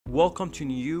Welcome to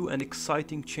new and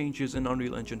exciting changes in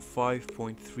Unreal Engine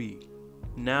 5.3.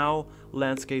 Now,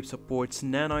 landscape supports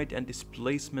Nanite and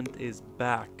displacement is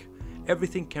back.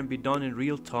 Everything can be done in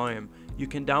real time. You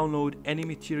can download any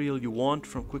material you want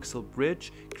from Quixel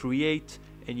Bridge, create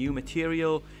a new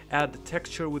material, add the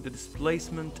texture with the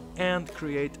displacement, and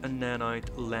create a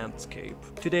Nanite landscape.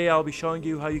 Today I'll be showing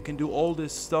you how you can do all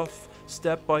this stuff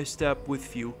step by step with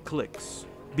few clicks.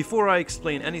 Before I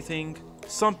explain anything,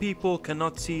 some people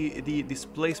cannot see the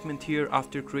displacement here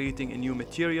after creating a new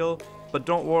material, but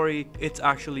don't worry, it's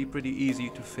actually pretty easy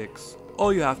to fix.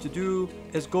 All you have to do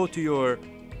is go to your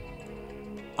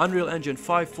Unreal Engine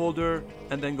 5 folder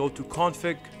and then go to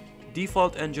Config,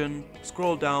 Default Engine,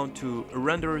 scroll down to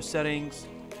Renderer Settings.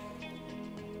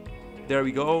 There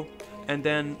we go. And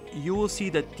then you will see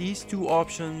that these two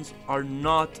options are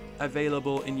not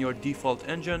available in your default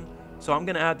engine. So I'm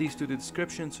gonna add these to the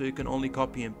description so you can only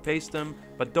copy and paste them,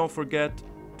 but don't forget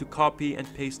to copy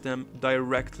and paste them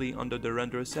directly under the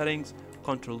renderer settings.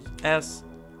 Ctrl S,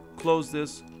 close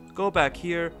this, go back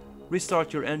here,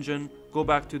 restart your engine, go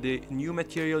back to the new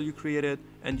material you created,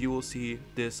 and you will see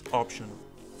this option.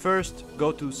 First,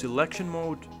 go to selection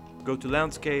mode, go to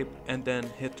landscape, and then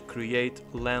hit create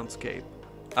landscape.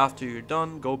 After you're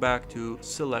done, go back to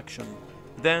selection.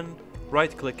 Then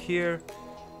right click here,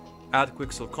 add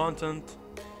Quixel content.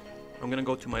 I'm gonna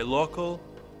go to my local,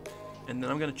 and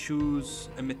then I'm gonna choose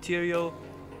a material.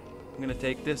 I'm gonna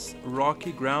take this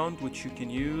rocky ground, which you can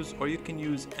use, or you can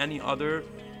use any other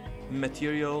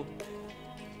material,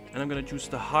 and I'm gonna choose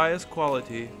the highest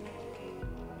quality,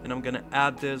 and I'm gonna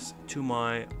add this to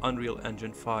my Unreal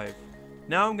Engine 5.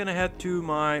 Now I'm gonna head to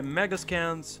my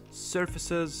Megascans,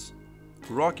 surfaces,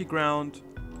 rocky ground,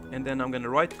 and then I'm gonna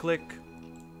right click,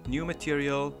 new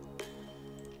material,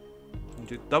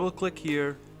 double click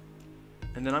here,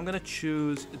 and then I'm gonna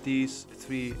choose these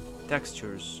three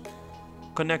textures.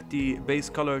 Connect the base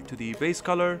color to the base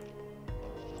color,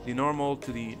 the normal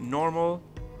to the normal,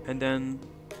 and then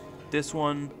this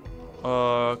one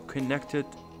connect it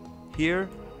here,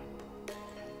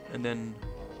 and then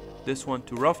this one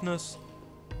to roughness,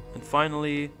 and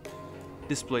finally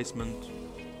displacement.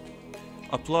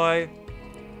 Apply,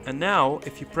 and now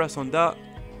if you press on that,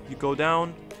 you go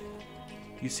down,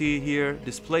 you see here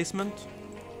displacement,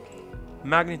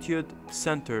 magnitude,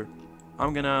 center.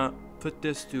 I'm gonna put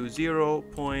this to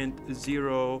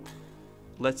 0.0,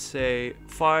 let's say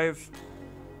 5,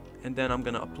 and then I'm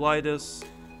gonna apply this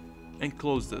and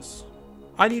close this.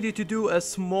 I need you to do a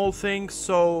small thing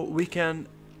so we can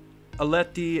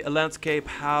let the landscape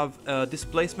have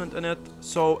displacement in it.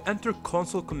 So enter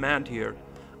console command here.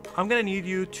 I'm gonna need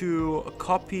you to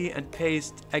copy and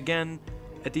paste again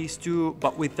these two,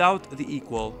 but without the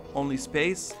equal, only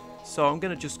space. So I'm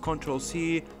gonna just Ctrl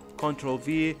C, Ctrl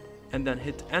V, and then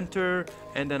hit enter,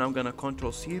 and then I'm gonna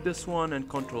Ctrl C this one and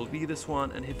Ctrl V this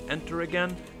one and hit enter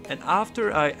again. And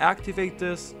after I activate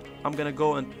this, I'm gonna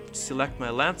go and select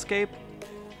my landscape,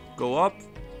 go up,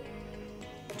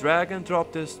 drag and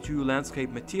drop this to landscape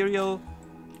material.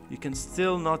 You can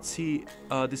still not see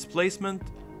displacement.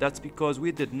 That's because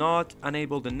we did not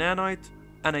enable the Nanite.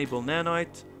 Enable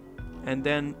Nanite, and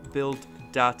then build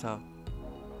data.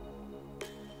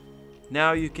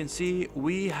 Now you can see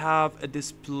we have a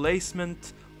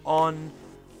displacement on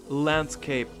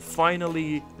landscape.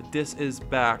 Finally, this is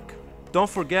back. Don't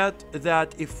forget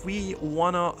that if we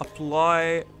wanna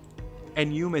apply a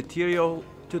new material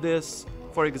to this,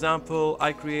 for example,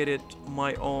 I created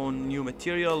my own new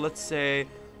material, let's say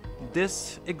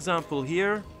this example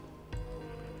here,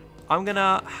 I'm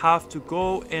gonna have to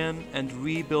go in and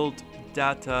rebuild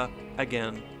data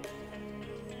again.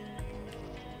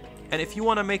 And if you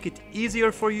want to make it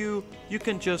easier for you, you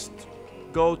can just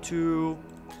go to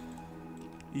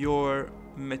your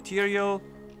material,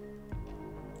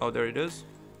 oh there it is,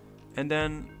 and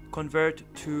then convert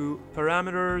to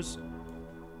parameters.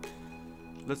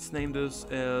 Let's name this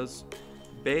as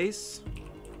base,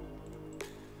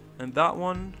 and that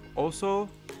one also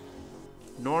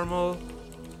normal,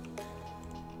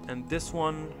 and this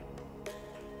one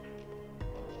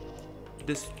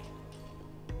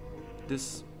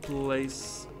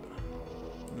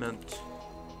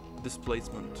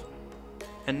displacement.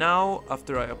 And now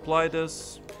after I apply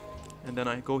this, and then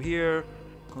I go here,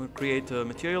 create a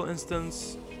material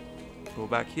instance, go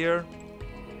back here,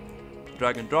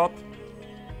 drag and drop,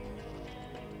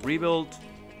 rebuild.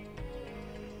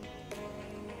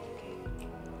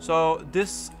 So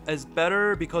this is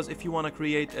better because if you want to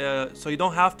create so you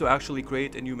don't have to actually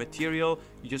create a new material,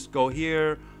 you just go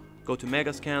here, go to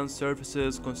Megascan,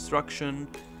 surfaces, construction,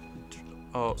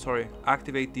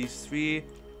 activate these three,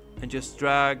 and just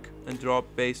drag and drop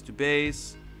base to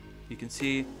base, You can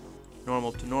see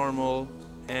normal to normal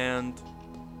and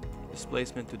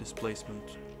displacement to displacement.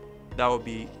 That would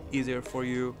be easier for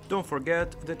you. Don't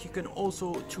forget that you can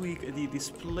also tweak the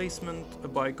displacement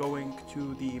by going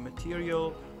to the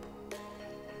material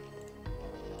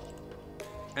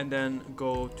and then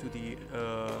go to the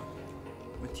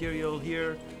material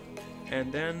here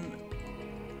and then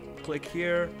click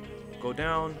here, go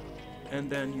down, and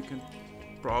then you can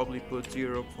probably put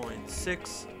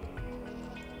 0.6,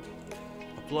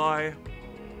 apply,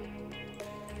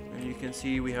 and you can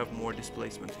see we have more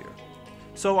displacement here.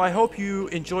 So I hope you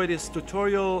enjoy this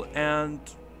tutorial, and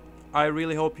I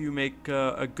really hope you make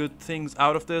good things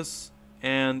out of this,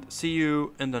 and see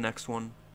you in the next one.